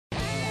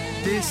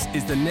This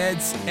is the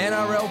Neds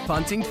NRL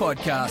Punting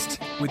Podcast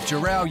with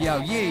Jharal Yow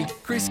Yeh,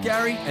 Chris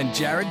Garry and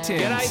Jared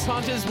Timms. G'day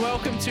punters,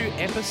 welcome to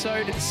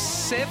episode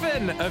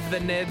 7 of the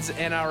Neds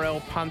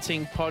NRL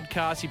Punting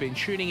Podcast. You've been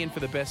tuning in for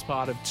the best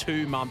part of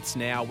 2 months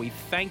now. We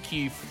thank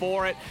you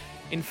for it.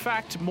 In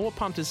fact, more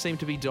punters seem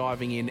to be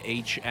diving in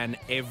each and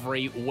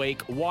every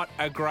week. What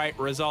a great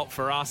result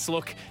for us.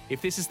 Look,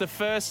 if this is the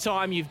first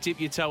time you've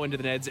dipped your toe into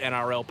the Neds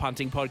NRL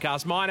Punting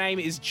Podcast, my name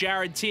is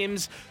Jared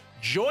Timms.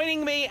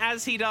 Joining me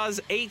as he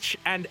does each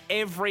and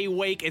every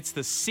week, it's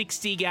the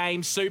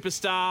 60-game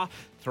superstar.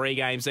 3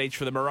 games each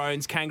for the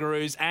Maroons,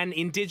 Kangaroos and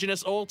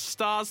Indigenous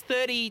All-Stars.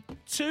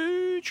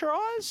 32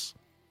 tries?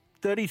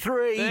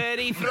 33.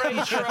 33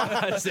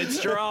 tries. It's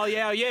Jharal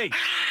Yow Yeh.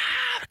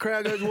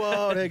 Crowd goes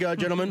wild. There you go,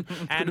 gentlemen.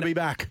 It's good to be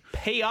back.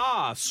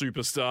 PR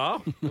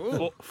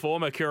superstar,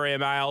 former Courier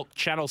Mail,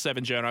 Channel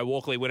 7 journo,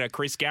 Walkley winner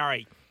Chris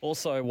Garry.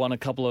 Also won a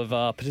couple of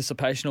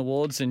participation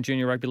awards in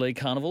junior rugby league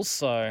carnivals,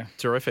 so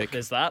terrific.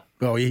 There's that.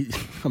 Well,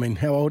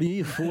 how old are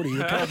you? 40.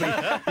 You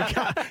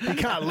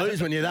can't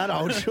lose when you're that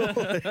old,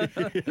 surely.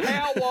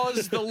 How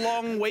was the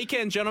long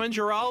weekend, gentlemen?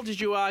 Jharal, did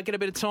you get a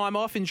bit of time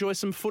off, enjoy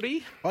some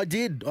footy? I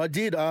did.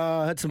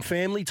 Had some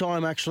family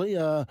time, actually.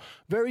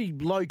 Very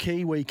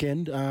low-key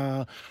weekend.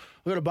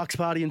 We've got a Bucks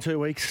party in 2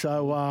 weeks,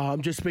 so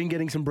I've just been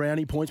getting some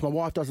brownie points. My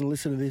wife doesn't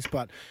listen to this,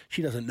 but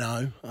she doesn't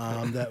know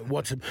that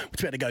what's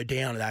about to go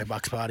down at that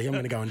Bucks party. I'm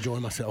going to go enjoy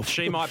myself.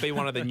 She might be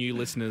one of the new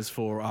listeners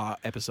for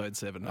episode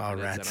 7. Oh,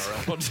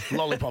 rats.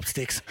 Lollipop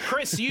sticks.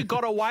 Chris, you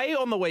got away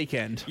on the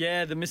weekend.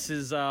 Yeah, the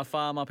Mrs.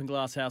 Farm up in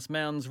Glasshouse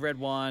Mountains, red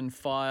wine,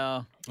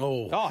 fire.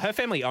 Oh, her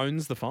family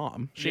owns the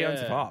farm. She owns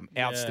the farm.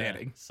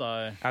 Outstanding. Yeah,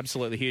 so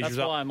absolutely huge. That's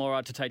why I'm all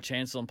right to take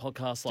chances on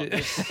podcasts like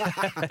this.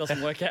 It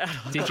doesn't work out.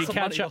 Did you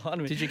catch up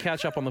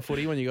on the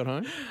footy when you got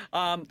home?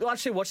 I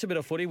actually watched a bit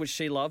of footy, which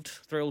she loved.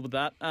 Thrilled with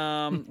that.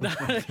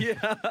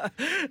 Yeah,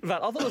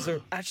 but I thought it was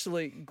an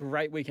actually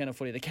great weekend of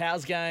footy. The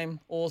Cows game,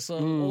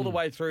 awesome, all the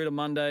way through to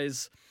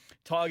Mondays.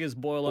 Tigers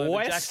boil over.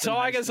 West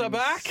Tigers are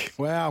back.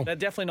 Wow. They're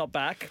definitely not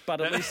back,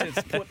 but at least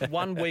it's put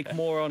 1 week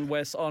more on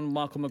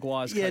Michael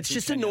Maguire's. Yeah, it's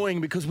just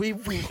annoying because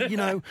we've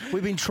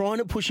been trying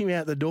to push him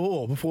out the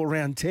door before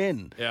round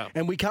 10. Yeah.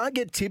 And we can't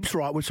get tips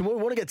right, which we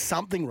want to get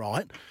something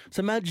right.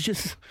 So Madge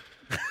just...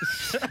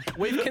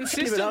 We've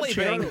consistently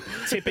been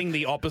tipping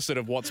the opposite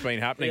of what's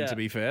been happening, to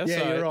be fair. Yeah,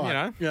 so, you're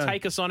right.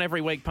 Take us on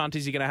every week,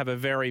 punters. You're going to have a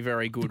very,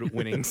 very good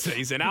winning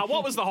season.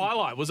 What was the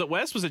highlight? Was it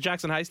West? Was it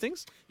Jackson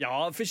Hastings?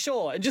 Yeah, for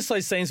sure. Just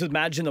those scenes with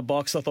Madge in the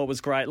box I thought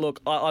was great. Look,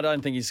 I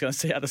don't think he's going to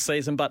see out the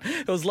season, but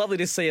it was lovely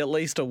to see at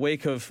least a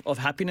week of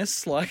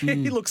happiness. Like,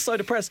 he looks so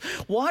depressed.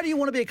 Why do you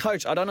want to be a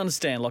coach? I don't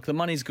understand. Like, the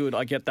money's good.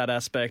 I get that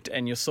aspect.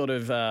 And you're sort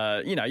of,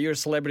 you're a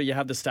celebrity. You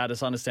have the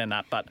status. I understand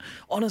that. But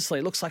honestly,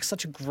 it looks like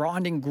such a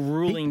grinding,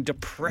 grueling,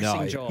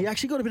 depressing job. He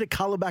actually got a bit of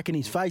colour back in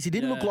his face. He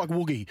didn't look like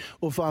Woogie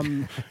or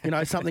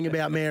something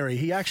about Mary.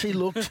 He actually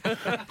looked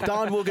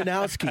Don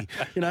Woganowski.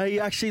 He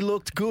actually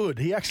looked good.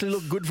 He actually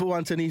looked good for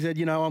once, and he said,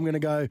 I'm going to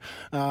go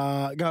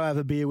have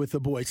a beer with the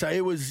boys. So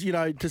it was,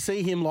 to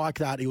see him like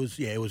that, it was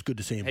good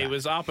to see him. He back.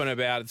 was up and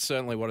about. It's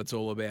certainly what it's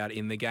all about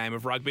in the game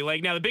of rugby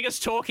league. Now, the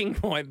biggest talking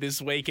point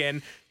this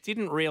weekend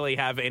didn't really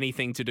have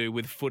anything to do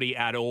with footy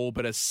at all,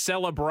 but a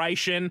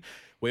celebration.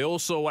 We all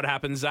saw what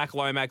happened. Zac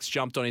Lomax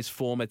jumped on his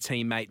former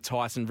teammate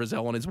Tyson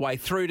Frizell on his way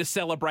through to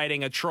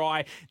celebrating a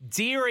try.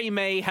 Deary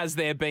me, has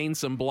there been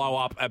some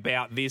blow-up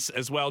about this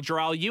as well.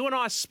 Jharal, you and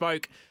I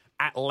spoke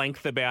at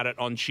length about it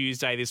on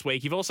Tuesday this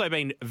week. You've also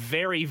been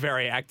very,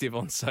 very active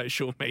on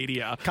social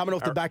media. Coming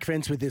off the back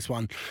fence with this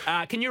one.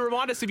 Can you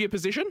remind us of your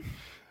position?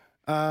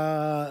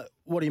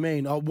 What do you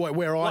mean?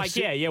 Where I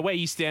sit? where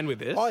you stand with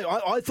this.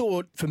 I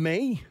thought, for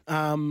me,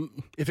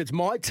 if it's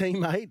my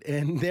teammate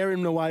and they're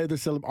in the way of the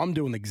celebration, I'm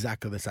doing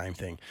exactly the same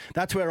thing.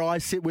 That's where I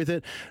sit with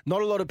it.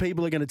 Not a lot of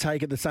people are going to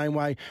take it the same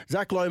way.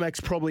 Zac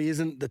Lomax probably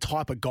isn't the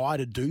type of guy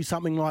to do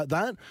something like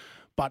that.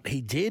 But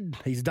he did.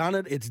 He's done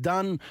it. It's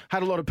done.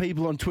 Had a lot of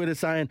people on Twitter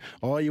saying,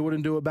 you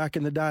wouldn't do it back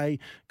in the day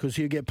because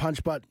he'd get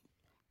punched. But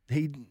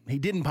he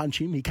didn't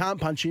punch him. He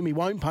can't punch him. He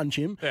won't punch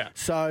him. Yeah.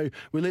 So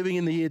we're living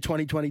in the year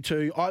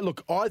 2022.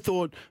 I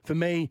thought, for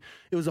me,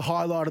 it was a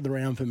highlight of the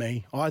round for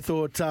me. I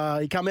thought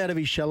he come out of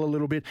his shell a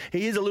little bit.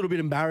 He is a little bit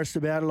embarrassed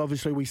about it.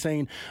 Obviously, we've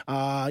seen,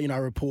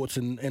 reports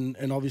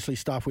and obviously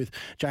stuff with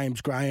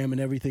James Graham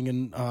and everything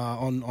and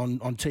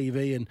on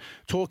TV and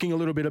talking a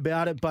little bit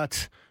about it.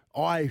 But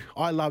I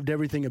loved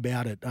everything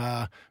about it.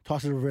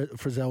 Tyson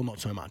Frizell, not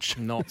so much.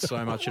 Not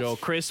so much at all.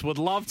 Chris, would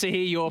love to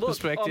hear your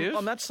perspective.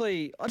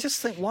 I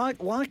just think,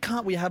 why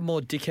can't we have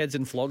more dickheads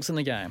and flogs in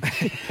the game?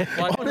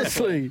 Like,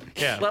 honestly.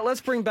 Yeah.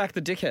 Let's bring back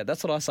the dickhead.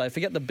 That's what I say.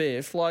 Forget the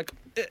biff. Like,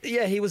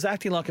 yeah, he was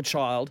acting like a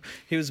child.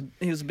 He was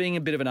being a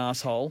bit of an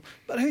asshole.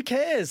 But who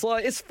cares?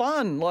 Like, it's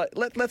fun. Like,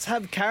 let's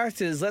have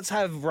characters. Let's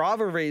have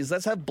rivalries.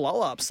 Let's have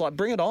blow-ups. Like,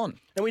 bring it on.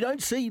 And we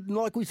don't see,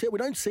 like we said, we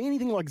don't see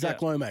anything like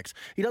Zac Lomax.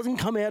 He doesn't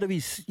come out of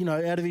his,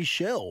 out of his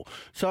shell.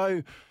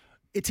 So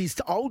it's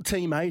his old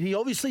teammate. He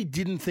obviously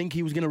didn't think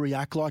he was going to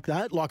react like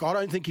that. Like, I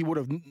don't think he would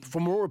have,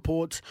 from all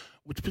reports,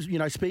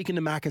 speaking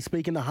to Macca,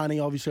 speaking to Honey,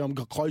 obviously I'm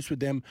close with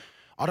them.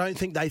 I don't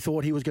think they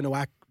thought he was going to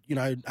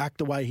act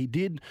the way he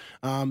did.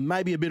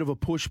 Maybe a bit of a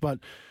push, but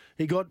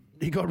he got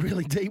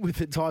really deep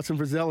with it, Tyson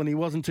Frizell, and he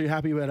wasn't too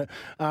happy about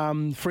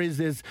it. Frizz,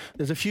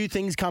 there's a few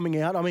things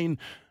coming out. I mean,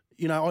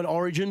 on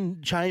Origin,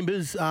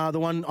 Chambers, the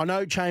one, I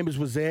know Chambers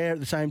was there at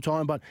the same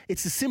time, but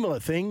it's a similar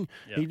thing,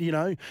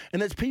 and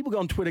there's people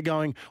on Twitter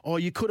going, oh,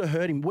 you could have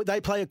hurt him.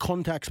 They play a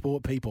contact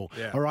sport, people,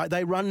 all right?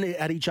 They run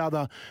at each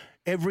other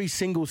every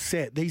single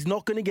set. He's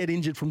not going to get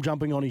injured from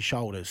jumping on his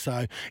shoulders.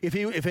 So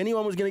if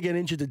anyone was going to get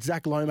injured, it's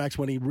Zac Lomax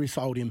when he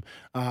wrist-holed him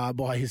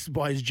by his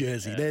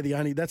jersey.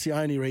 That's the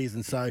only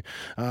reason. So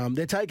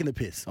they're taking the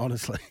piss,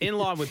 honestly. In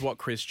line with what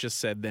Chris just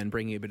said, then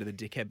bringing a bit of the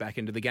dickhead back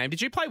into the game.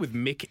 Did you play with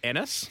Mick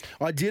Ennis?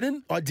 I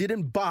didn't, but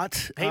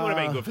he would have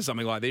been good for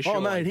something like this. Oh,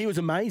 surely. mate, he was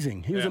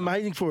amazing. He was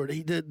amazing for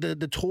it.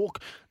 The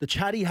talk, the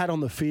chat he had on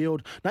the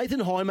field. Nathan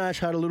Highmarsh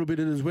had a little bit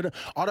of his winner.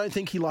 I don't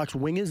think he likes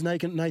wingers,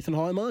 Nathan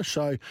Highmarsh.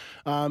 So,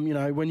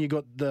 when you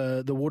got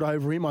the wood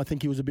over him, I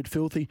think he was a bit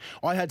filthy.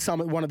 I had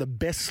one of the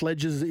best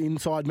sledges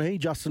inside me,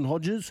 Justin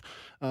Hodges.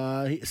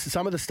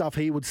 Some of the stuff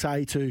he would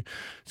say to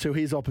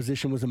his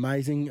opposition was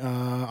amazing.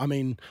 I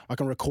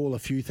can recall a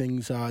few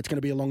things. It's going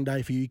to be a long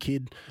day for you,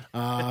 kid.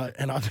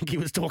 And I think he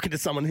was talking to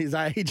someone his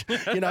age.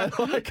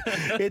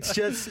 It's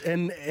just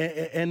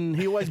and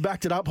he always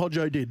backed it up.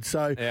 Hodjo did.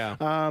 So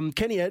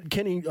Kenny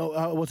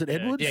was it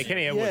Edwards? Yeah,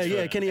 Kenny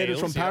Edwards. Kenny Edwards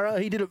from Para.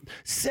 He did it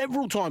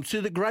several times to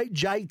the great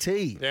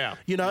JT.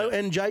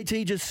 And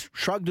JT just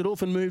shrugged it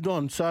off and moved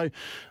on. So,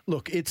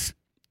 look,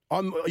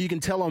 you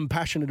can tell I'm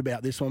passionate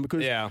about this one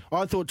because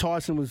I thought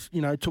Tyson was,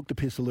 took the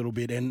piss a little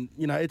bit, and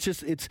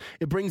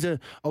it brings a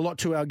lot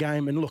to our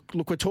game. And look,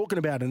 we're talking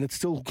about it, and it's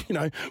still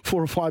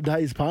 4 or 5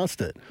 days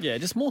past it. Yeah,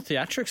 just more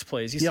theatrics,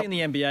 please. You see in the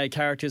NBA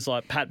characters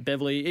like Pat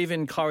Beverley,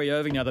 even Kyrie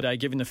Irving the other day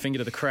giving the finger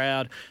to the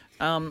crowd.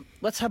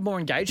 Let's have more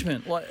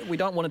engagement. We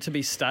don't want it to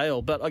be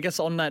stale. But I guess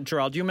on that,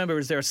 Jharal, do you remember,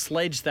 is there a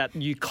sledge that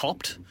you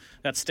copped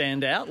that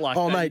stand out?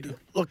 Mate,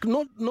 look,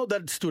 not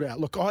that it stood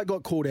out. Look, I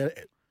got called out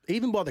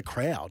even by the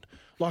crowd.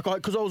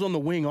 Because I was on the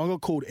wing, I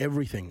got called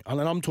everything. And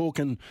then I'm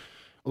talking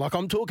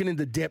in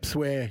the depths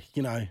where,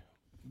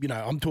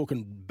 I'm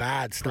talking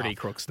bad stuff. Pretty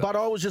crook stuff. But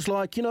I was just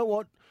like, you know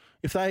what?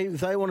 If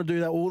they want to do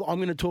that, I'm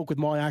going to talk with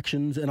my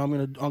actions, and I'm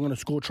going to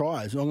score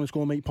tries, and I'm going to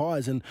score meat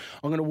pies, and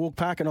I'm going to walk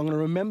back, and I'm going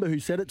to remember who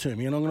said it to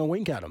me, and I'm going to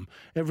wink at them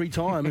every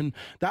time. And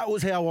that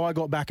was how I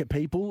got back at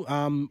people.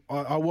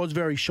 I was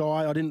very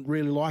shy. I didn't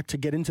really like to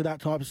get into that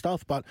type of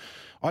stuff, but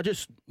I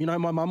just, my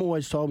mum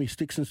always told me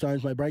sticks and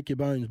stones may break your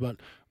bones, but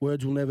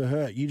words will never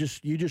hurt. You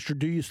just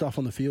do your stuff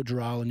on the field,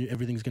 Jharal, and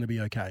everything's going to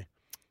be okay.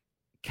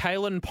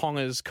 Kalyn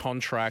Ponga's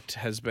contract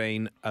has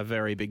been a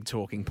very big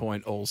talking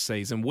point all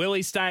season. Will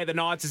he stay at the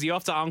Knights? Is he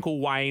off to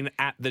Uncle Wayne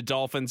at the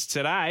Dolphins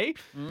today?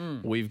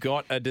 We've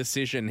got a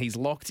decision. He's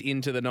locked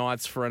into the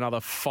Knights for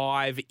another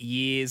 5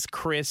 years.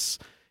 Chris,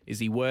 is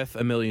he worth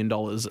 $1 million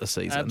a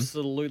season?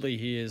 Absolutely,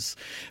 he is.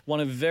 One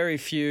of very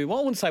few, I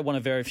wouldn't say one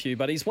of very few,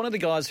 but he's one of the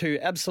guys who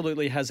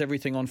absolutely has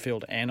everything on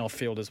field and off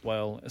field as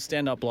well. A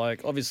stand-up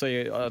bloke.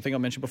 Obviously, I think I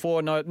mentioned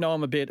before, know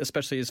him a bit,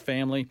 especially his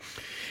family.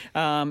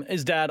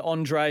 His dad,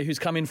 Andre, who's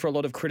come in for a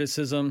lot of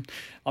criticism.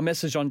 I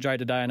messaged Andre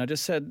today and I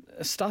just said,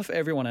 stuff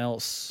everyone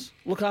else.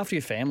 Look after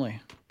your family.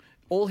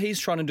 All he's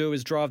trying to do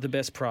is drive the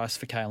best price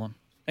for Kalyn.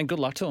 And good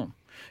luck to him.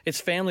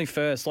 It's family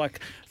first.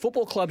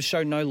 Football clubs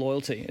show no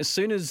loyalty. As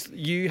soon as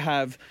you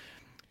have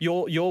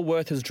your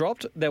worth has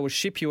dropped, they will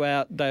ship you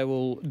out. They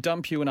will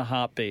dump you in a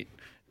heartbeat.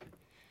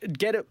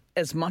 Get it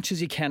as much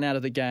as you can out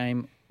of the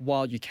game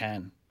while you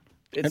can.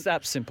 It's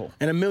that simple.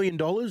 And $1 million,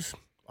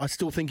 I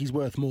still think he's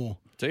worth more.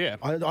 So, yeah.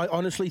 I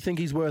honestly think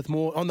he's worth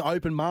more. On the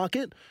open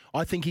market,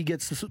 I think he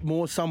gets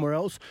more somewhere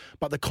else.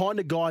 But the kind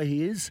of guy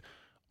he is,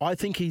 I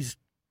think he's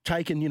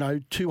taken,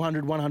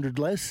 200, 100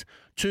 less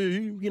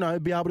to,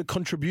 be able to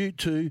contribute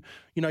to,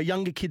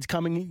 younger kids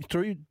coming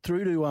through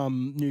to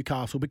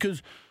Newcastle.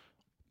 Because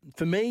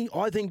for me,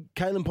 I think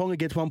Kalyn Ponga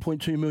gets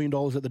 $1.2 million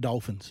at the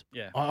Dolphins.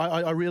 Yeah.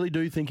 I really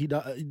do think he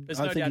does. There's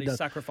no doubt he's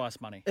sacrificed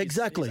money.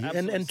 Exactly. He's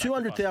and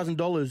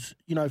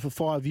 $200,000, for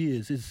 5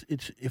 years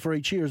it's for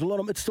each year is a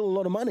lot of, it's still a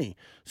lot of money.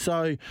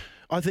 So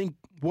I think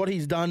what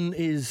he's done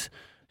is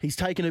he's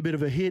taken a bit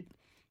of a hit.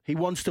 He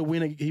wants to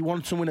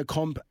win a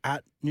comp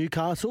at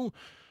Newcastle.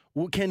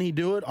 Well, can he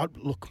do it?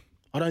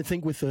 I don't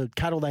think with the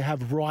cattle they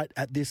have right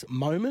at this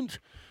moment,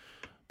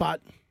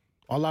 but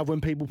I love when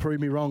people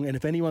prove me wrong, and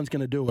if anyone's going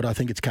to do it, I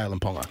think it's Kalyn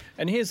Ponga.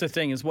 And here's the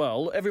thing as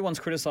well. Everyone's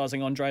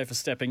criticising Andre for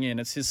stepping in.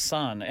 It's his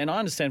son. And I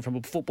understand from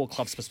a football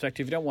club's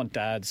perspective, you don't want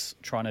dads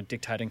trying to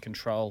dictate and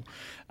control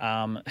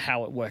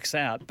how it works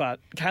out. But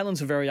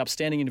Kalyn's a very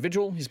upstanding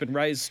individual. He's been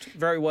raised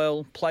very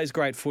well, plays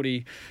great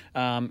footy,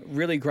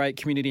 really great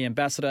community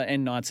ambassador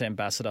and Knights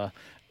ambassador.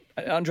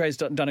 Andre's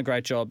done a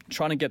great job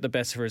trying to get the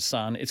best for his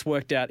son. It's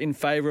worked out in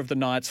favour of the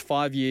Knights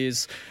 5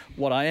 years.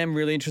 What I am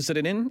really interested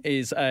in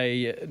is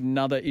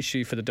another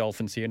issue for the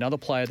Dolphins here, another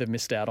player they've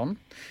missed out on.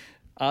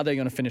 Are they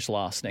going to finish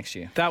last next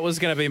year? That was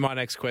going to be my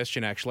next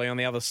question, actually, on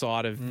the other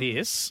side of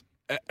this.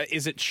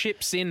 Is it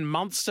chips in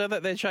Munster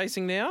that they're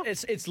chasing now?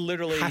 It's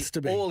literally Has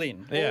to be. all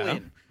in. All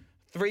in.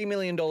 $3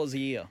 million a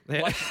year.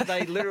 Yeah. Like,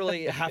 they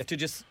literally have to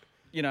just,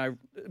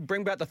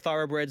 bring back the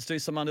thoroughbreds, do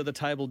some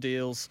under-the-table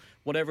deals,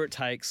 whatever it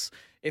takes.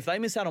 If they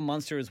miss out on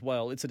Munster as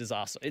well, it's a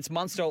disaster. It's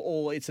Munster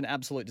or it's an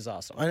absolute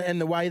disaster.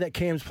 And the way that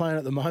Cam's playing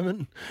at the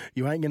moment,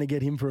 you ain't going to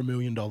get him for $1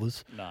 million.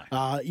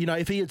 No.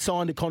 If he had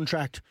signed a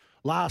contract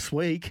last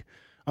week,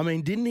 I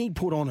mean, didn't he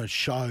put on a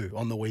show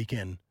on the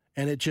weekend?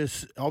 And it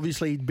just,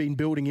 obviously, he'd been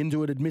building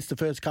into it, had missed the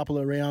first couple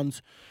of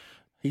rounds.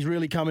 He's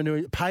really coming to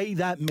it. Pay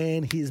that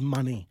man his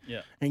money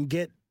and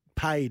get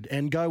paid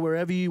and go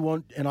wherever you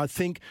want. And I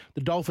think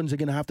the Dolphins are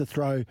going to have to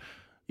throw,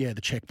 the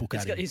checkbook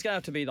at him. He's going to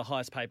have to be the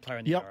highest paid player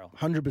in the NRL.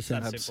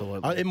 100%.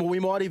 Absolutely. We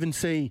might even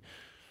see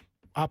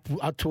up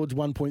towards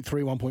 $1.3,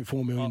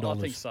 $1.4 million. I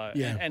think so.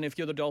 Yeah. And if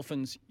you're the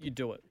Dolphins, you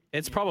do it.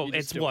 It's probably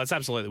it's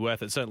absolutely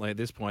worth it. Certainly at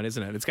this point,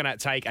 isn't it? It's going to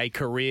take a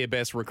career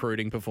best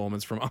recruiting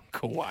performance from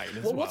Uncle Wayne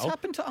as well. What's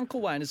happened to Uncle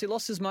Wayne? Has he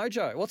lost his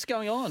mojo? What's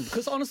going on?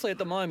 Because honestly, at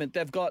the moment,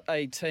 they've got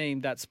a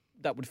team that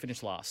would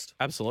finish last.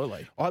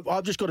 Absolutely.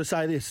 I've just got to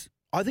say this.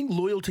 I think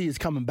loyalty is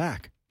coming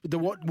back.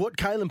 What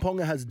Kalen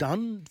Ponga has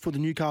done for the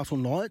Newcastle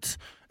Knights,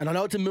 and I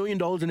know it's $1 million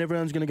and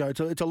everyone's going to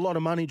go. It's a lot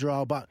of money,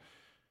 Jharal, but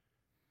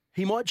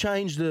he might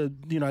change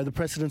the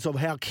precedence of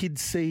how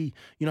kids see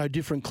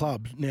different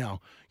clubs now.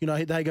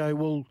 They go,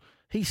 well,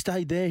 he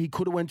stayed there. He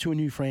could have went to a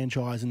new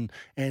franchise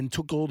and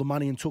took all the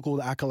money and took all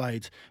the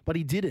accolades, but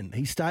he didn't.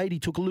 He stayed. He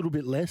took a little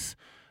bit less,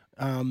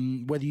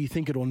 whether you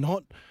think it or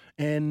not,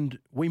 and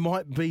we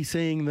might be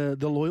seeing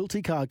the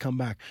loyalty card come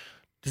back.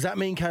 Does that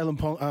mean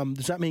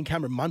does that mean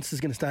Cameron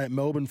Munster's going to stay at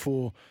Melbourne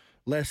for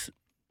less?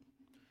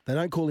 They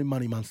don't call him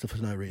Money Munster for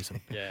no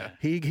reason. Yeah,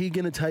 he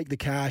going to take the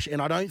cash,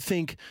 and I don't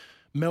think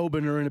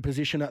Melbourne are in a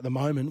position at the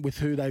moment with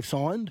who they've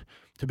signed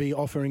to be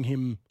offering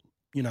him,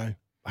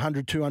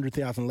 100,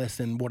 200,000 less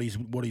than what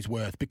he's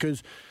worth.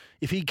 Because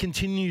if he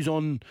continues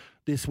on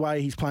this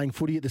way, he's playing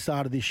footy at the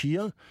start of this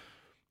year.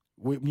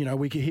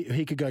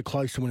 He could go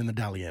close to winning the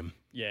Dally M.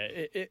 Yeah,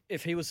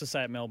 if he was to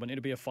stay at Melbourne,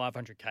 it'd be a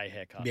 $500K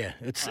haircut. Yeah,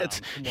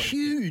 it's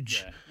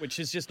huge. Which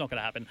is just not going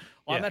to happen.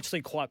 Yeah. I'm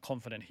actually quite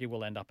confident he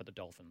will end up at the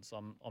Dolphins.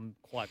 I'm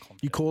quite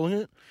confident. You calling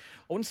it?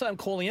 I wouldn't say I'm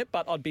calling it,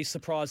 but I'd be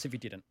surprised if he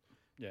didn't.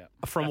 Yeah.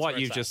 From what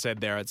you've just said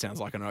there, it sounds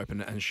like an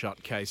open and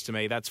shut case to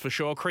me. That's for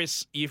sure.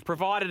 Chris, you've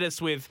provided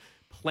us with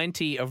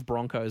plenty of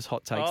Broncos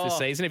hot takes this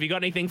season. Have you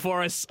got anything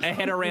for us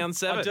ahead of round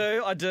 7?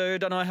 I do.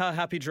 Don't know how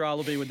happy Jharal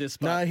will be with this.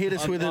 But No, hit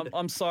us with it.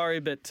 I'm sorry,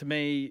 but to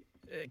me,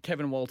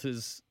 Kevin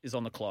Walters is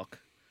on the clock.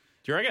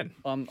 Do you reckon?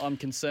 I'm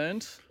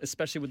concerned,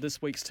 especially with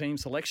this week's team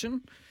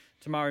selection.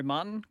 Tamari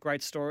Martin,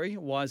 great story.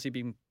 Why has he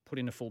been put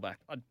in a fullback?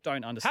 I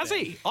don't understand. Has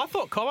he? I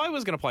thought Cobbo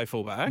was going to play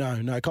fullback.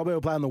 No. Cobbo will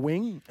play on the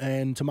wing,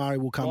 and Tamari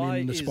will come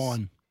in the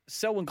spine.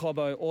 Selwyn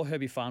Cobbo or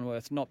Herbie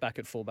Farnworth not back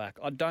at fullback.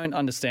 I don't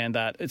understand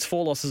that. It's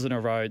 4 losses in a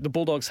row. The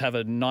Bulldogs have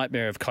a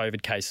nightmare of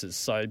COVID cases,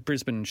 so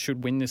Brisbane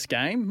should win this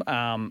game.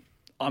 I'm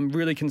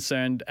really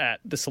concerned at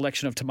the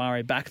selection of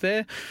Tamari back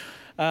there.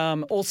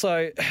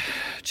 Also,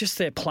 just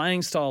their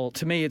playing style.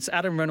 To me, it's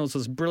Adam Reynolds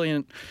was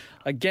brilliant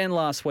again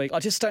last week. I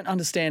just don't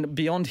understand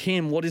beyond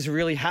him what is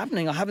really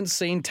happening. I haven't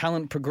seen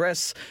talent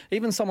progress.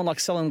 Even someone like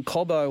Selwyn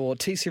Cobbo or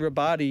TC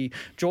Rabadi,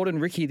 Jordan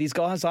Ricky, these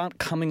guys aren't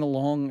coming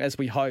along as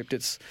we hoped.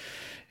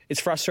 It's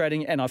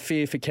frustrating, and I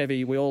fear for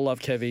Kevy. We all love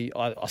Kevy.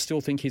 I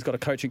still think he's got a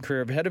coaching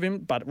career ahead of him,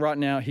 but right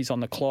now he's on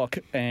the clock,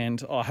 and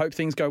I hope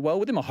things go well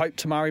with him. I hope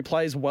Tamari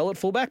plays well at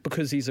fullback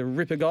because he's a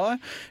ripper guy,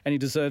 and he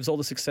deserves all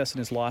the success in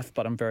his life,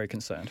 but I'm very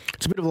concerned.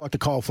 It's a bit of like the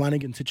Kyle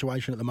Flanagan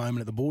situation at the moment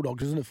at the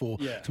Bulldogs, isn't it, for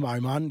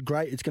Tamari Martin?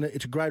 Great.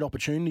 It's a great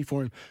opportunity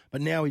for him,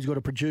 but now he's got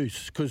to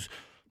produce because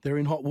they're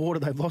in hot water.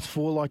 They've lost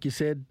 4, like you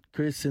said,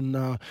 Chris,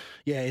 and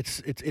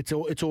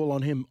it's all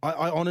on him.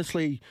 I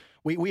honestly...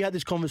 We had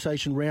this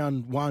conversation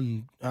round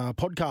 1,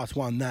 podcast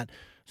 1, that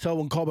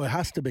Selwyn Cobbo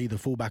has to be the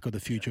fullback of the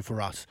future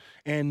for us.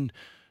 And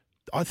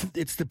I think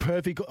it's the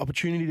perfect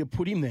opportunity to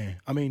put him there.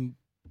 I mean,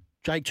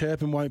 Jake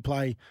Turpin won't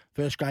play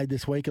first grade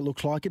this week, it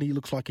looks like it. He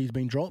looks like he's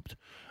been dropped.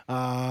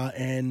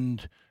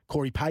 And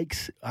Corey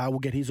Pakes will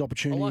get his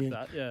opportunity. I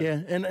like that,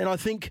 yeah. And I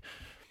think...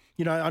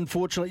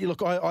 unfortunately,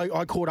 look,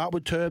 I caught up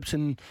with Terps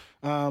and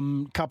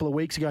a couple of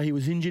weeks ago he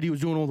was injured. He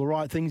was doing all the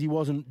right things. He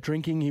wasn't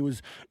drinking. He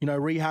was,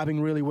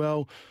 rehabbing really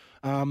well.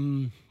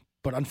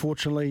 But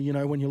unfortunately,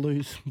 when you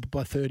lose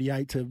by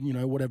 38 to,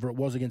 whatever it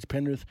was against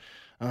Penrith,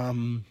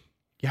 you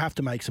have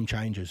to make some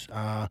changes.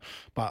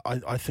 But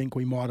I think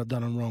we might have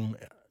done it wrong.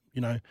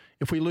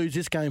 If we lose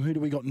this game, who do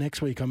we got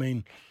next week? I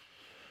mean...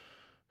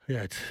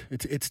 Yeah,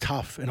 it's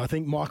tough. And I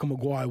think Michael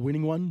Maguire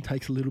winning one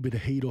takes a little bit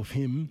of heat off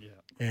him. Yeah.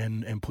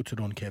 And puts it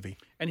on Kevy.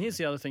 And here's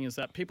the other thing is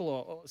that people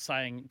are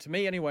saying, to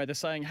me anyway, they're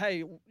saying,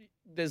 hey,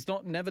 there's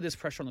never this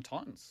pressure on the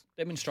Titans.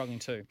 They've been struggling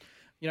too.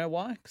 You know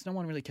why? Because no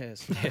one really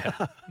cares.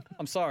 Yeah.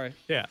 I'm sorry.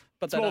 Yeah.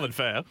 But it's more than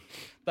fair.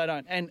 They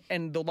don't.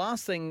 And the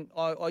last thing,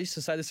 I used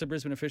to say this to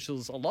Brisbane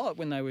officials a lot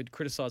when they would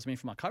criticise me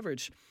for my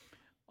coverage.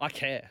 I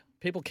care.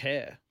 People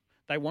care.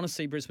 They want to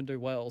see Brisbane do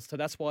well. So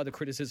that's why the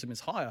criticism is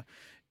higher.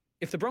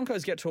 If the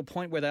Broncos get to a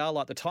point where they are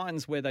like the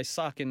Titans, where they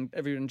suck and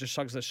everyone just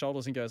shrugs their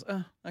shoulders and goes,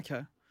 oh,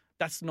 okay.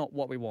 That's not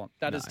what we want.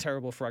 That is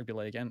terrible for rugby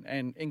league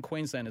and in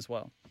Queensland as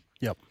well.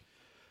 Yep.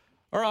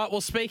 All right,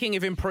 well, speaking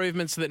of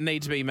improvements that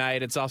need to be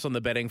made, it's us on the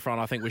betting front.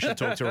 I think we should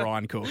talk to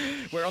Ryan Cook.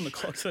 We're on the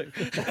clock too.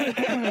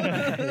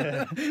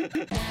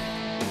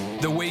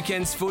 The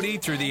weekend's footy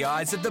through the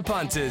eyes of the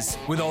punters,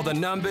 with all the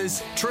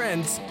numbers,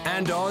 trends,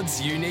 and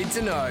odds you need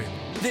to know.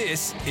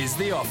 This is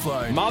the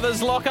Offload.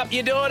 Mothers, lock up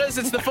your daughters.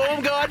 It's the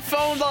form guide,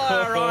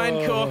 Fondler.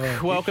 Ryan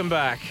Cook, welcome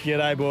back.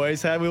 G'day,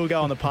 boys. How did we all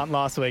go on the punt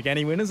last week?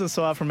 Any winners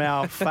aside from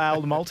our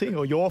failed multi,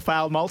 or your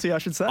failed multi, I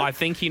should say? I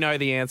think you know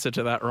the answer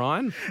to that,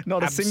 Ryan.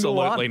 Not a single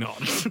one. Absolutely not.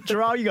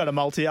 Jharal, you got a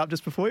multi up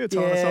just before you were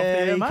telling us off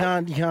there,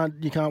 mate.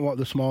 You can't wipe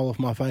the smile off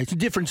my face. It's a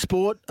different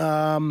sport,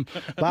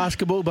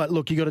 basketball, but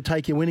look, you got to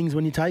take your winnings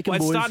when you take them, Well,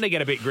 it's boys. starting to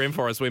get a bit grim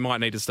for us. We might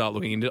need to start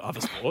looking into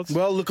other sports.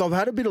 Well, look, I've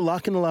had a bit of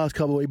luck in the last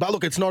couple of weeks, but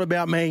look, it's not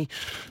about me.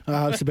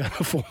 It's about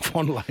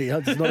Fondler.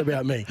 It's not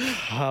about me.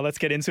 Let's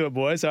get into it,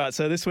 boys. All right,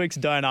 so this week's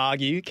Don't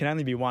Argue can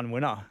only be one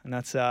winner, and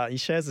that's he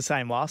shares the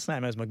same last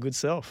name as my good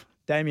self.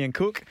 Damien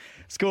Cook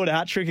scored a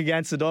hat-trick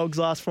against the Dogs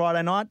last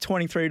Friday night,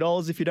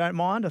 $23 if you don't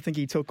mind. I think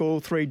he took all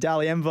 3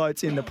 Dally M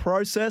votes in the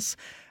process.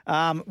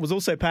 Was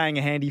also paying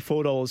a handy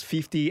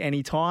 $4.50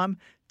 anytime,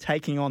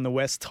 taking on the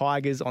West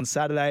Tigers on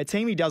Saturday, a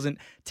team he doesn't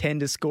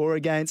tend to score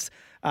against.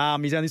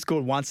 He's only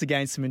scored once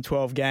against them in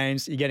 12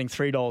 games. You're getting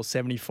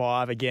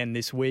 $3.75 again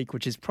this week,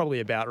 which is probably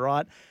about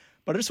right.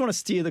 But I just want to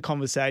steer the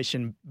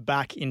conversation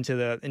back into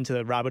the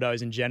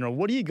Rabbitohs in general.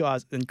 What do you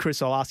guys, and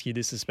Chris, I'll ask you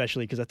this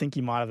especially because I think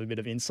you might have a bit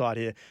of insight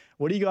here.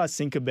 What do you guys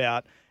think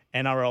about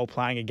NRL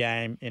playing a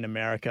game in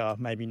America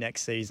maybe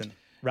next season?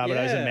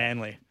 Rabbitohs and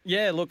Manly.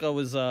 Yeah, look, I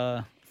was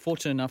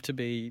fortunate enough to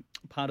be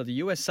part of the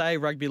USA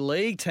Rugby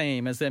League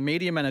team as their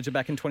media manager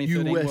back in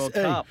 2013 World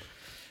Cup.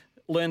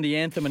 Learned the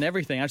anthem and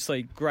everything.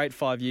 Actually, great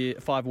 5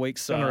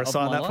 weeks. You want to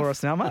recite that for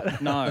us now,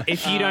 mate? No.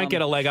 If you don't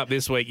get a leg up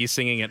this week, you're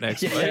singing it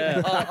next week.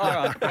 Yeah.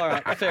 All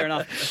right. Fair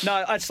enough.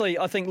 No, actually,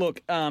 I think,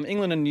 look,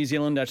 England and New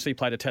Zealand actually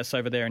played a test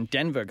over there in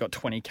Denver, got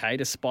 20K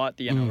despite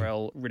the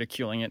NRL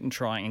ridiculing it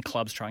and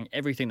clubs trying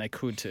everything they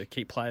could to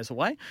keep players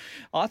away.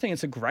 I think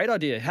it's a great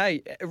idea.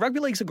 Hey, rugby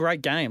league's a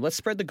great game. Let's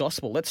spread the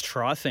gospel. Let's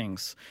try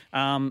things.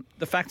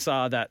 The facts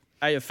are that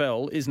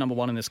AFL is number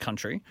one in this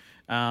country.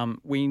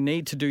 We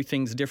need to do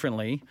things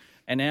differently.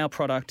 And our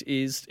product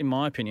is, in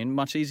my opinion,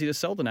 much easier to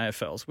sell than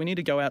AFL's. We need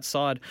to go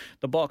outside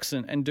the box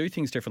and do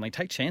things differently.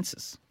 Take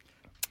chances.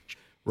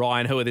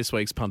 Ryan, who are this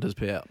week's punters'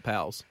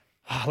 pals?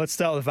 Let's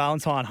start with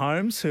Valentine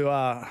Holmes, who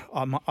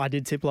I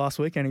did tip last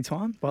week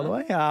anytime, by the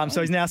way. So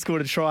he's now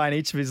scored a try in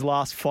each of his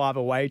last 5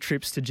 away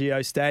trips to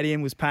Geo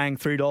Stadium, was paying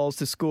 $3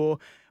 to score,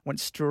 went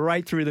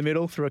straight through the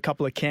middle through a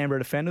couple of Canberra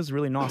defenders.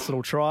 Really nice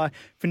little try.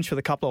 Finished with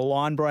a couple of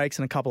line breaks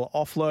and a couple of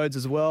offloads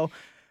as well.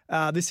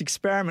 This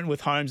experiment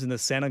with Holmes in the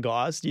centre,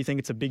 guys, do you think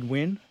it's a big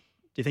win? Do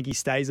you think he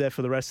stays there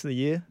for the rest of the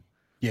year?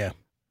 Yeah.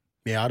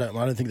 I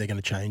don't think they're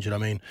going to change it. I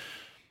mean,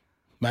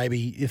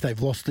 maybe if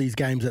they've lost these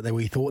games that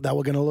we thought they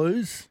were going to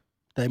lose,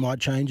 they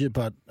might change it.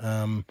 But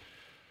I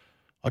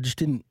just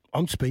didn't.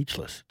 I'm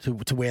speechless to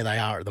where they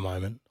are at the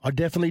moment. I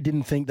definitely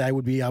didn't think they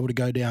would be able to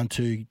go down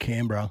to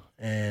Canberra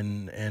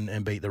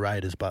and beat the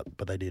Raiders, but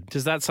they did.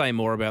 Does that say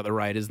more about the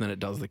Raiders than it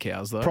does the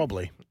Cows, though?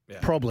 Probably.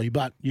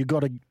 But you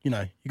got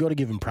to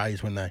give them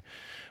praise when they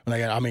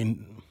go. I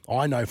mean,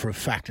 I know for a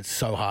fact it's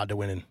so hard to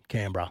win in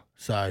Canberra.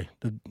 So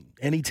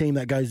any team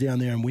that goes down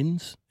there and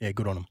wins, yeah,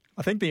 good on them.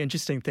 I think the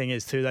interesting thing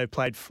is too, they've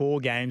played 4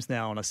 games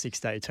now on a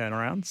 6-day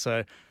turnaround.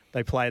 So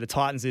they play the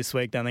Titans this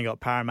week, then they got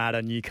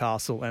Parramatta,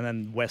 Newcastle, and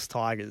then West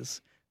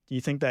Tigers. Do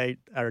you think they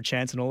are a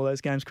chance in all of those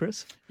games,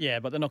 Chris? Yeah,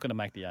 but they're not going to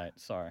make the 8.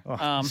 Sorry.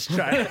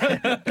 Straight.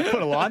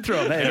 Put a line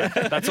through it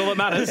there. That's all that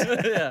matters.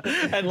 Yeah.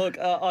 And look,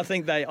 I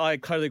think I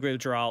totally agree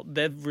with Jharal.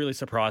 They've really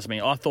surprised me.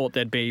 I thought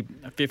they'd be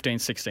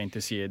 15th, 16th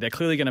this year. They're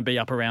clearly going to be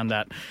up around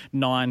that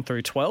 9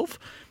 through 12.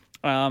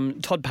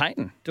 Todd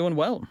Payton, doing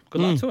well.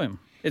 Good luck to him.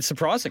 It's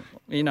surprising,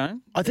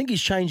 I think he's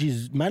changed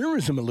his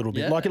mannerism a little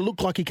bit. Yeah. Like, it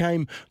looked like he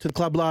came to the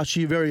club last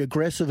year very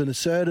aggressive and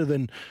assertive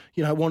and,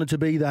 wanted to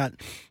be that,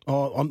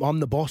 I'm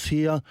the boss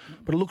here.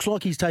 But it looks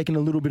like he's taken a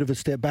little bit of a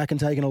step back and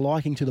taken a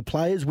liking to the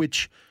players,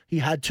 which he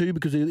had to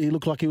because he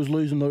looked like he was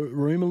losing the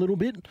room a little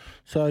bit.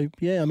 So,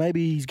 yeah,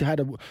 maybe he's had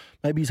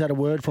a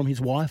word from his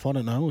wife, I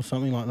don't know, or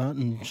something like that.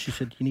 And she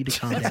said, you need to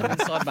calm down.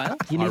 Inside mail.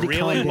 I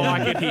really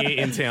like it here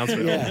in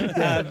Townsville.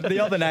 The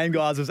other name,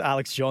 guys, was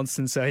Alex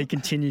Johnston. So he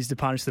continues to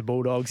punish the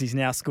Bulldogs. He's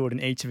now scored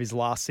in each of his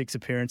last 6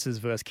 appearances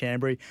versus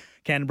Canterbury.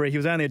 He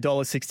was only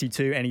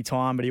 $1.62 any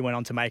time, but he went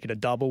on to make it a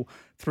double,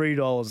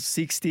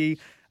 $3.60.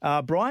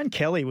 Brian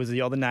Kelly was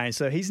the other name.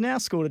 So he's now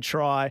scored a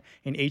try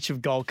in each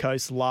of Gold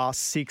Coast's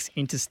last 6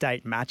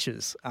 interstate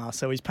matches.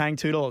 So he's paying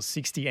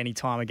 $2.60 any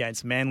time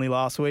against Manly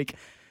last week.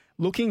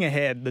 Looking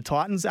ahead, the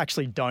Titans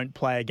actually don't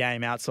play a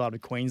game outside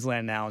of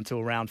Queensland now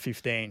until round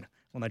 15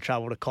 when they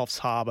travel to Coffs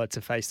Harbour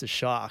to face the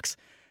Sharks.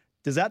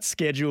 Does that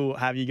schedule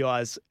have you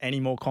guys any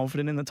more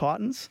confident in the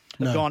Titans?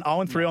 They've gone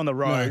 0-3 on the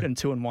road and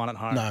 2-1 at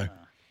home. No.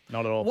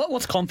 Not at all.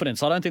 What's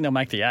confidence? I don't think they'll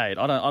make the 8.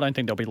 I don't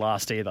think they'll be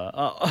last either.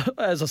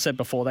 As I said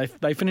before,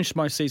 they finished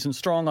most seasons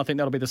strong. I think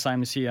that'll be the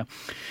same this year.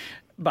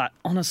 But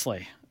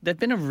honestly, they've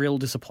been a real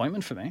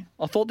disappointment for me.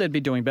 I thought they'd be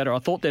doing better. I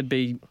thought they'd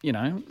be,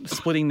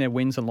 splitting their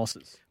wins and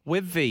losses.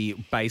 With the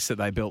base that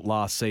they built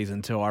last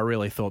season too, I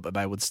really thought that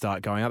they would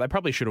start going out. They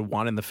probably should have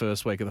won in the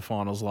first week of the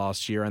finals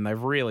last year, and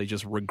they've really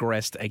just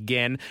regressed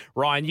again.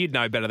 Ryan, you'd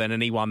know better than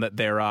anyone that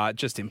they're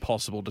just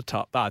impossible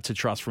to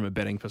trust from a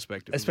betting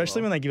perspective.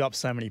 Especially when they give up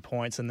so many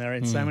points and they're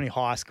in so many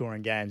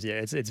high-scoring games.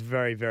 Yeah, it's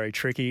very, very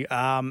tricky.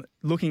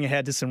 Looking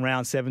ahead to some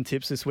round 7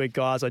 tips this week,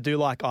 guys, I do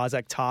like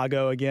Isaac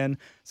Targo again.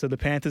 So the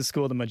Panthers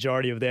score the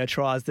majority of their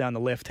tries down the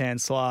left-hand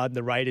side.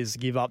 The Raiders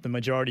give up the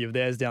majority of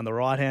theirs down the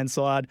right-hand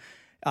side.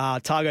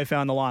 Targo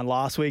found the line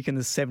last week in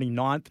the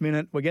 79th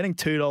minute. We're getting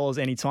 $2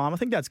 anytime. I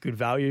think that's good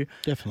value.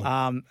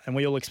 Definitely. And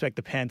we all expect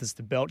the Panthers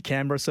to belt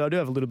Canberra. So I do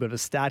have a little bit of a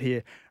stat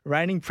here.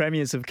 Reigning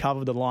premiers have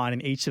covered the line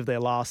in each of their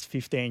last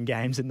 15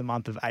 games in the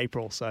month of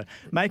April. So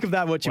make of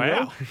that what you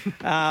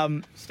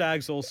will.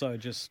 Stags also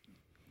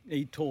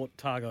he taught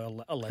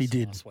Targo a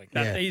lesson last week.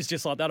 He's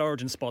just like, that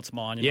origin spot's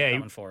mine. You're not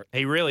coming for it.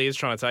 He really is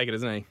trying to take it,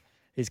 isn't he?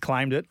 He's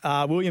claimed it.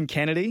 William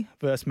Kennedy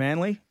versus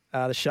Manly.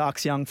 The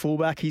Sharks' young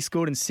fullback, he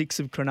scored in 6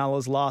 of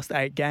Cronulla's last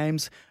 8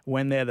 games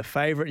when they're the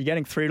favourite. You're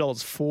getting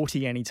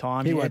 $3.40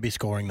 anytime. He won't be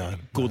scoring, though.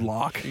 Good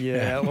luck.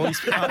 Yeah, well, we'll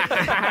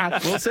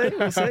see.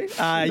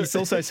 He's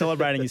also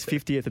celebrating his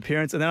 50th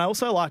appearance. And then I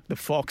also like the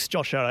Fox,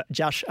 Josh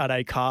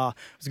Adekar.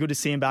 It was good to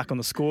see him back on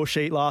the score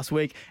sheet last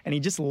week, and he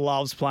just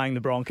loves playing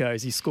the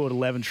Broncos. He scored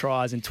 11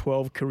 tries in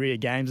 12 career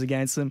games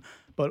against them.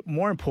 But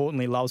more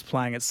importantly, loves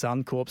playing at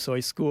Suncorp. So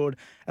he scored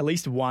at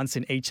least once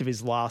in each of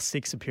his last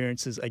 6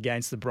 appearances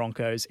against the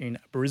Broncos in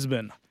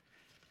Brisbane.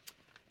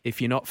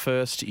 If you're not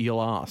first, you're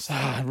last.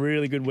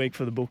 Really good week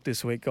for the book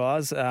this week,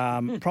 guys.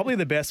 Probably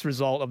the best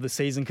result of the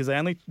season because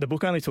the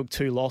book only took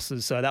 2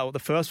 losses. So the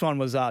first one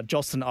was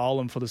Justin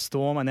Olam for the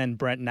Storm and then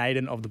Brent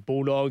Naden of the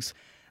Bulldogs.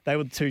 They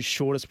were the 2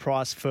 shortest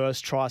price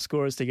first try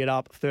scorers to get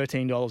up,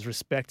 $13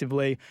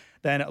 respectively.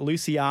 Then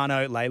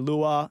Luciano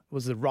Leilua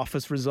was the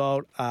roughest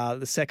result.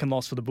 The second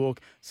loss for the book,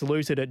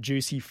 saluted at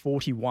juicy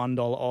 $41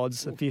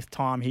 odds, the 5th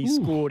time he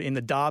scored in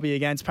the derby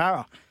against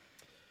Para.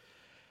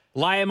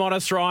 Lay him on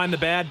us, Ryan. The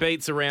bad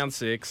beats around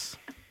 6.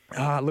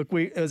 Look,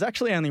 it was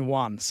actually only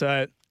 1.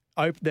 So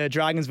the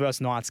Dragons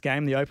versus Knights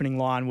game, the opening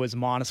line was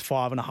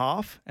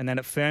 -5.5, and then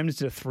it firmed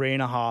to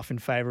 3.5 in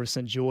favour of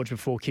St George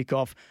before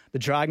kickoff. The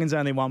Dragons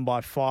only won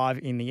by 5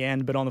 in the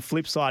end, but on the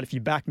flip side, if you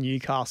back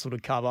Newcastle to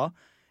cover,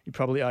 you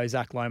probably owe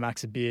Zac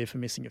Lomax a beer for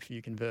missing a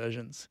few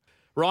conversions.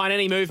 Ryan,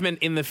 any movement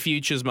in the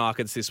futures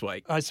markets this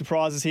week? No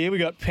surprises here. We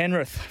got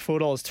Penrith,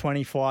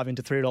 $4.25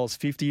 into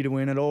 $3.50 to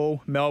win it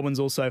all. Melbourne's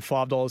also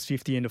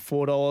 $5.50 into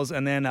 $4.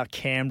 And then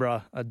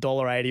Canberra,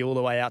 $1.80 all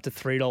the way out to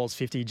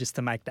 $3.50 just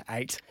to make the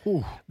 8.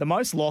 Ooh. The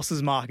most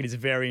losses market is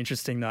very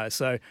interesting, though.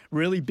 So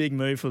really big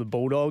move for the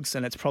Bulldogs,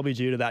 and it's probably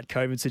due to that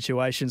COVID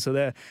situation. So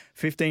they're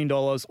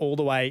 $15 all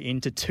the way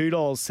into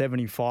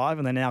 $2.75,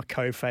 and they're now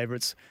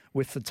co-favourites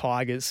with the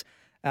Tigers.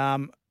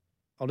 I'll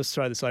just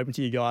throw this open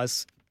to you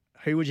guys.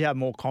 Who would you have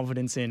more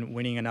confidence in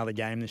winning another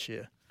game this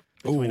year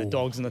between the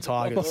Dogs and the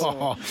Tigers?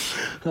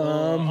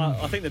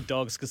 I think the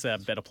Dogs because they're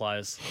better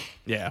players.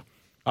 Yeah,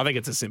 I think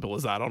it's as simple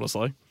as that,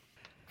 honestly.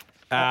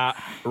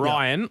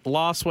 Ryan,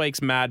 last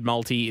week's Mad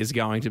Multi is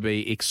going to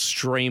be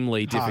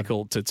extremely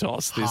difficult to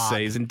toss this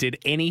season. Did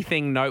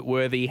anything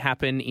noteworthy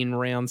happen in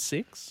round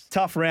 6?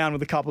 Tough round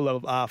with a couple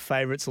of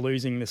favourites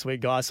losing this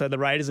week, guys. So the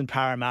Raiders and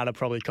Parramatta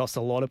probably cost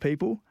a lot of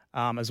people,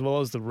 as well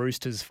as the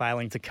Roosters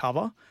failing to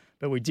cover.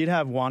 But we did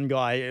have one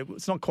guy.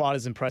 It's not quite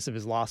as impressive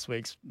as last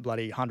week's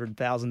bloody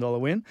 $100,000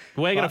 win.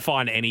 We're going to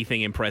find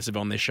anything impressive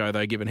on this show,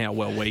 though, given how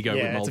well we go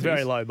with multis. It's a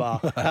very low bar.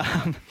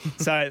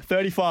 So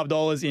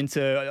 $35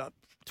 into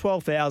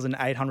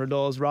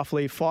 $12,800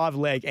 roughly.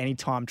 5-leg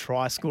anytime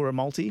try scorer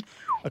multi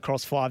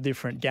across 5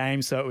 different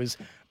games. So it was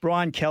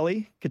Brian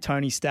Kelly,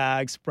 Katoni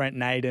Staggs, Brent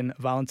Naden,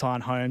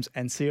 Valentine Holmes,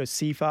 and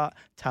Sifa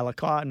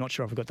Talakai. I'm not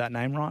sure if I got that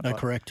name right. No,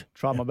 correct.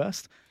 Tried my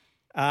best.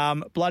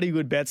 Bloody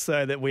good bets,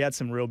 though, that we had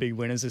some real big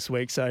winners this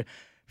week. So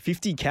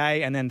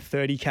 $50K and then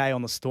 $30K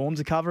on the Storm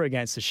to cover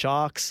against the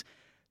Sharks.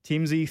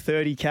 Timsy,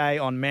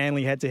 $30K on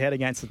Manly head-to-head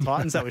against the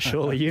Titans. That was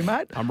surely you,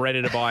 mate. I'm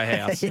ready to buy a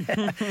house.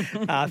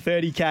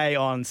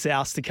 $30K on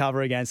South to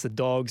cover against the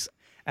Dogs.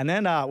 And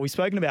then we've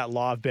spoken about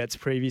live bets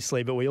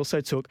previously, but we also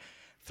took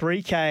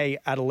 $3K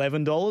at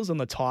 $11 on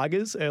the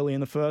Tigers early in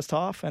the first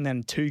half, and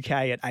then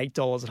 $2K at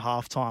 $8 at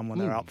halftime when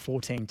they're up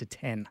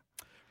 14-10.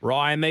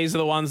 Ryan, these are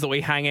the ones that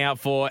we hang out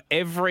for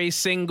every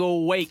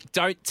single week.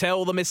 Don't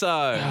tell the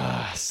misso.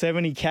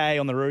 $70K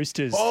on the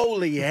Roosters.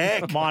 Holy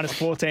heck.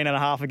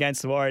 -14.5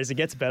 against the Warriors. It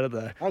gets better,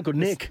 though. Oh, good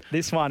Nick.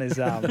 This one is...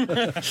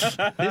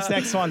 this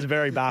next one's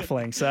very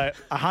baffling. So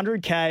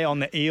 $100K on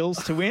the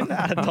Eels to win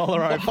at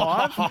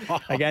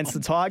 $1.05 against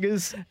the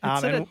Tigers.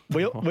 And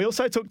we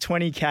also took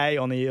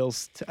 $20K on the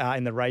Eels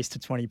in the race to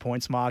 20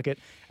 points market,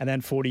 and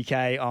then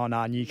 $40K on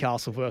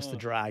Newcastle versus the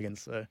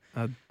Dragons. So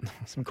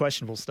some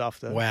questionable stuff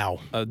there. Wow.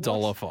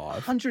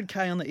 $1.05.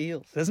 $100K on the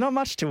Eels. There's not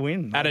much to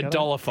win. At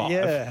 $1.05.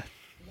 Yeah.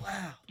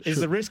 Wow. Is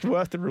the risk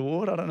worth the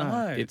reward? I don't know.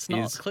 No, It it's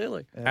not, is.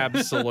 clearly.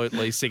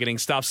 Absolutely sickening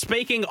stuff.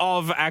 Speaking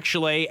of,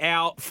 actually,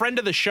 our friend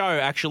of the show,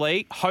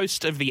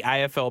 host of the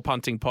AFL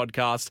Punting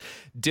Podcast,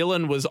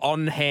 Dylan was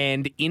on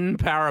hand in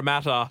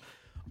Parramatta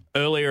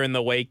earlier in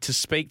the week to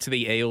speak to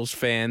the Eels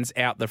fans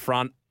out the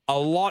front. A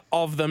lot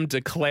of them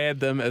declared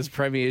them as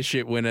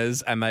premiership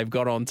winners, and they've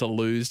got on to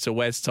lose to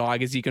West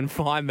Tigers. You can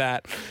find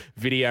that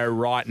video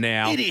right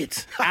now.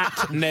 Idiots. At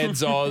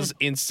Neds Oz,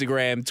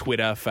 Instagram,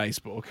 Twitter,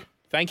 Facebook.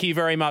 Thank you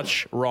very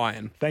much,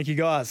 Ryan. Thank you,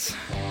 guys.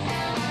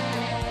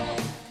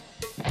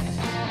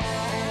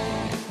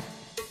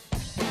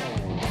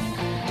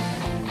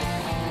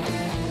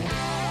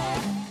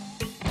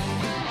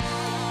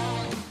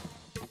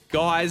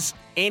 Guys,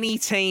 any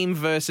team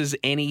versus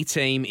any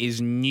team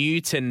is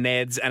new to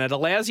Neds, and it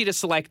allows you to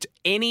select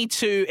any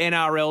two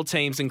NRL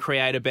teams and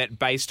create a bet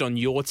based on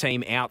your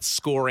team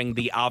outscoring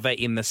the other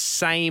in the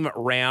same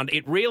round.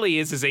 It really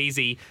is as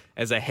easy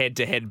as a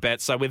head-to-head bet.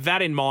 So with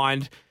that in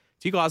mind,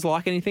 do you guys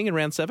like anything in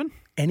round 7?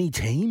 Any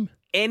team?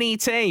 Any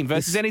team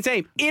versus any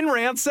team in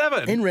round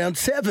 7. In round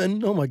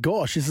 7? Oh my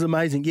gosh, this is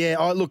amazing.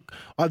 Yeah,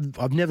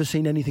 I've never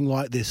seen anything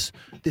like this.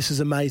 This is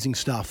amazing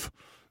stuff.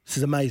 This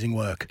is amazing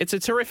work. It's a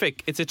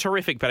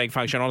terrific betting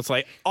function,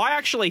 honestly. I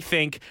actually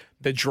think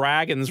the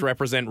Dragons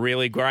represent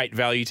really great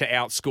value to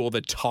outscore the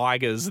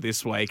Tigers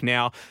this week.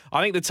 Now,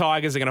 I think the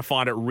Tigers are going to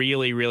find it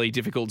really, really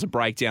difficult to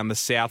break down the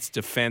South's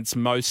defence.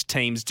 Most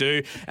teams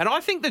do. And I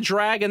think the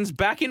Dragons,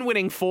 back in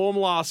winning form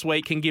last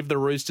week, can give the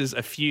Roosters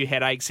a few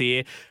headaches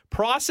here.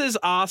 Prices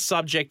are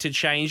subject to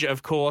change,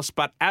 of course,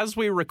 but as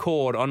we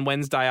record on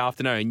Wednesday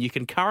afternoon, you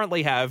can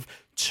currently have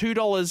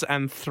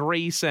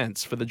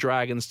 $2.03 for the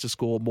Dragons to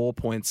score more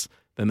points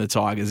than the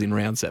Tigers in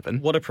round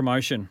 7. What a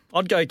promotion.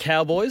 I'd go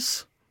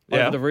Cowboys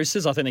over the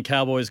Roosters. I think the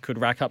Cowboys could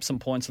rack up some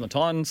points on the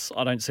Titans.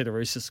 I don't see the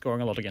Roosters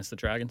scoring a lot against the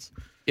Dragons.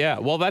 Yeah,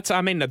 well, the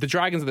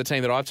Dragons are the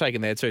team that I've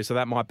taken there too, so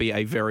that might be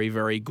a very,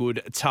 very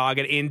good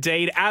target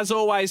indeed. As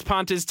always,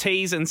 punters,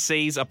 T's and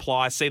C's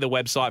apply. See the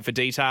website for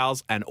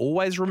details, and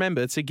always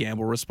remember to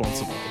gamble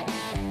responsibly.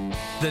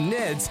 The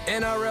Neds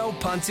NRL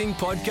Punting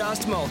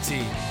Podcast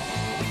Multi.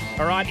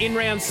 All right, in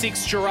round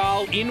 6,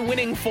 Jharal, in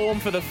winning form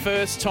for the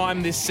first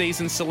time this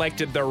season,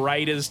 selected the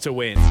Raiders to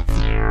win.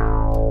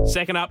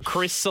 Second up,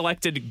 Chris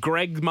selected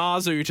Greg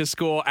Marzu to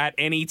score at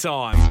any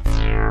time.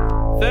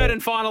 Third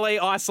and finally,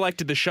 I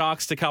selected the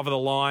Sharks to cover the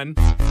line.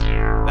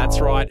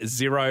 That's right,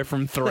 0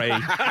 from 3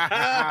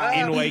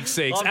 in week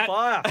 6. On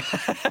fire.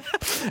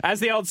 As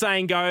the old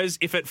saying goes,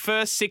 if at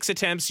first 6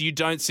 attempts you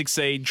don't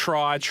succeed,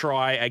 try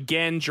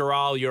again.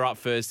 Jharal, you're up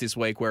first this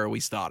week. Where are we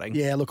starting?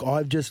 Yeah, look,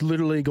 I've just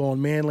literally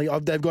gone Manly.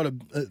 They've got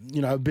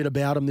a bit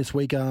about them this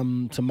week,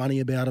 some money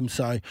about them.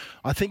 So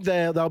I think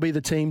they'll be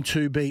the team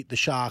to beat the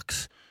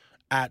Sharks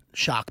at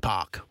Shark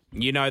Park.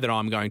 You know that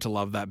I'm going to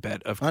love that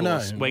bet, of course. I know.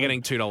 We're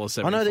getting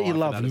 $2.75. I know that you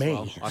love that as me.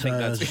 well. I think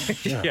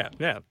that's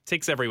yeah,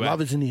 ticks everywhere.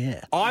 Love is in the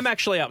air. I'm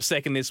actually up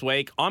second this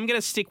week. I'm going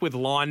to stick with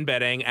line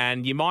betting,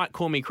 and you might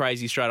call me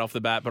crazy straight off the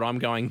bat, but I'm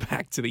going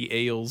back to the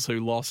Eels, who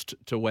lost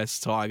to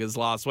West Tigers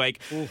last week.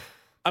 Oof.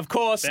 Of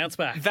course, Bounce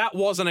back. That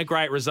wasn't a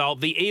great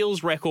result. The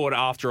Eels' record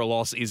after a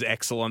loss is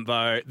excellent,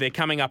 though. They're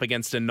coming up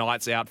against a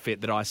Knights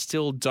outfit that I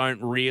still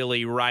don't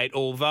really rate,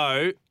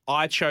 although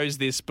I chose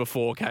this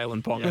before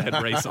Kalen Ponga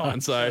had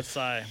re-signed. So,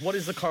 what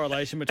is the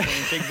correlation between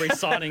big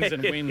re-signings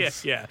and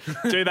wins? Yeah.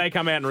 Do they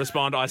come out and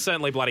respond? I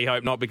certainly bloody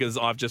hope not, because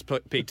I've just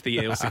picked the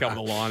Eels to cover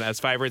the line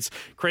as favourites.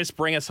 Chris,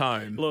 bring us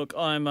home. Look,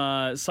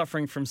 I'm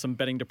suffering from some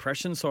betting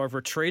depression, so I've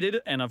retreated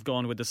and I've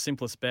gone with the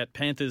simplest bet,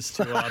 Panthers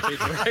to beat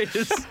the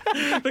Raiders,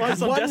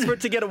 because I'm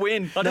desperate to get a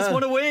win. I just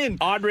want to win.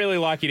 I'd really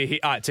like you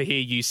to hear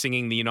you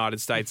singing the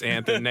United States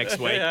anthem next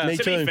week. Me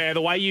to too. be fair,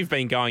 the way you've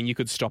been going, you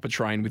could stop a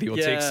train with your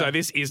tick. So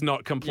this is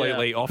not completely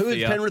off Who is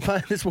the... Penrith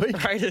playing this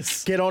week?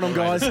 Raiders. Get on them,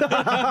 guys.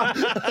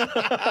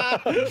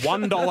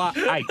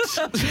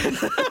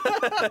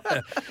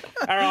 $1.08.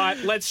 All right,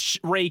 let's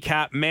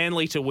recap.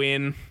 Manly to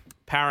win,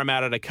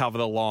 Parramatta to cover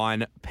the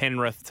line,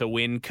 Penrith to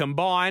win,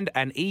 combined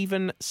an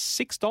even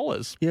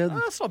 $6. Yeah,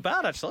 That's not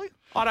bad, actually.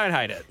 I don't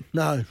hate it.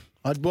 no.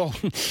 We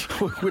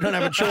don't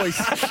have a choice.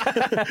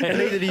 And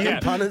neither do you,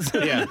 punters.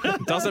 Yeah,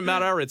 doesn't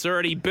matter. It's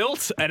already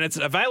built and it's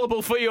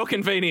available for your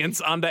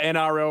convenience under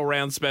NRL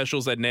Round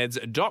specials at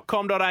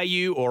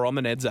neds.com.au or on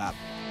the Neds app.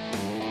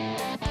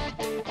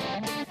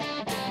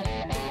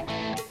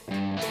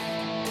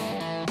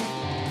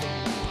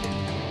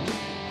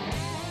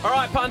 All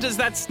right, punters,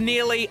 that's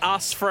nearly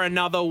us for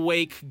another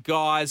week,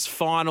 guys.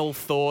 Final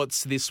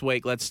thoughts this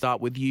week. Let's start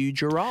with you,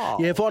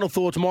 Jharal. Yeah, final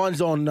thoughts. Mine's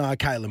on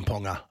Kalen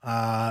Ponga.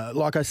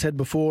 Like I said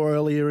before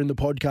earlier in the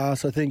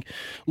podcast, I think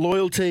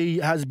loyalty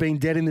has been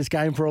dead in this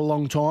game for a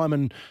long time,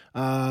 and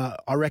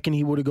I reckon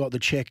he would have got the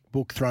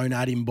checkbook thrown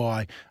at him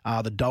by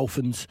the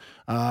Dolphins.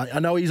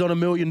 I know he's on $1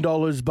 million,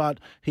 but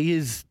he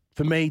is,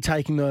 for me,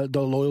 taking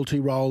the loyalty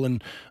role,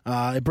 and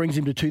it brings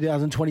him to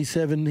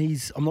 2027.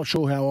 I'm not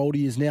sure how old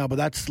he is now, but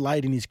that's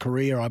late in his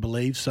career, I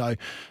believe. So,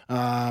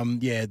 for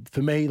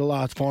me, the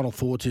last final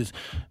thoughts is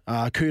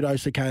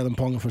kudos to Kalen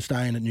Ponga for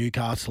staying at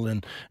Newcastle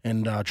and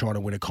trying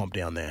to win a comp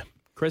down there.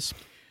 Chris?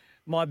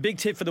 My big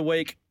tip for the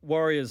week,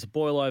 Warriors,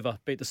 boil over,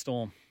 beat the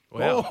Storm.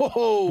 Wow.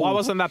 Oh. Why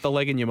wasn't that the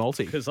leg in your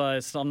multi? Because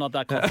I'm not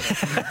that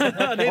confident.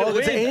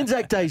 It's an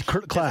Anzac Day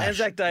clash.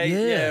 Anzac Day,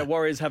 yeah.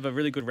 Warriors have a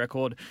really good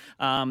record.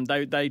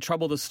 They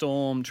trouble the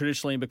Storm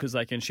traditionally because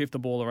they can shift the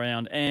ball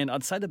around. And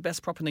I'd say the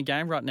best prop in the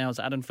game right now is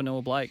Adam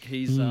Fanua-Blake.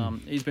 He's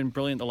been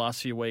brilliant the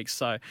last few weeks.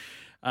 So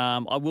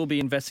I will be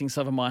investing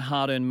some of my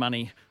hard-earned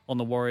money on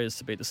the Warriors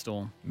to beat the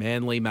Storm.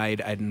 Manly made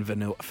Aiden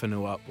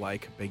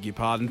Fanua-Blake, beg your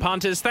pardon.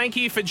 Punters, thank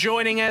you for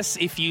joining us.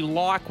 If you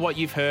like what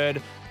you've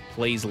heard,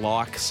 please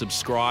like,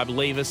 subscribe,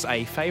 leave us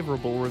a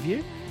favourable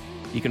review.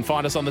 You can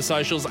find us on the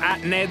socials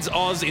at Neds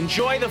Oz.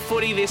 Enjoy the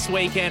footy this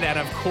weekend. And,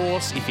 of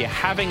course, if you're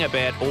having a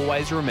bet,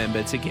 always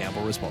remember to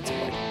gamble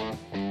responsibly.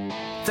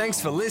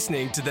 Thanks for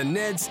listening to the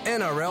Neds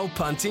NRL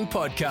Punting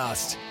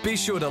Podcast. Be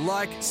sure to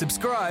like,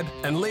 subscribe,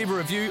 and leave a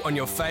review on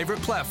your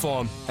favourite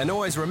platform. And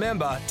always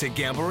remember to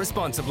gamble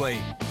responsibly.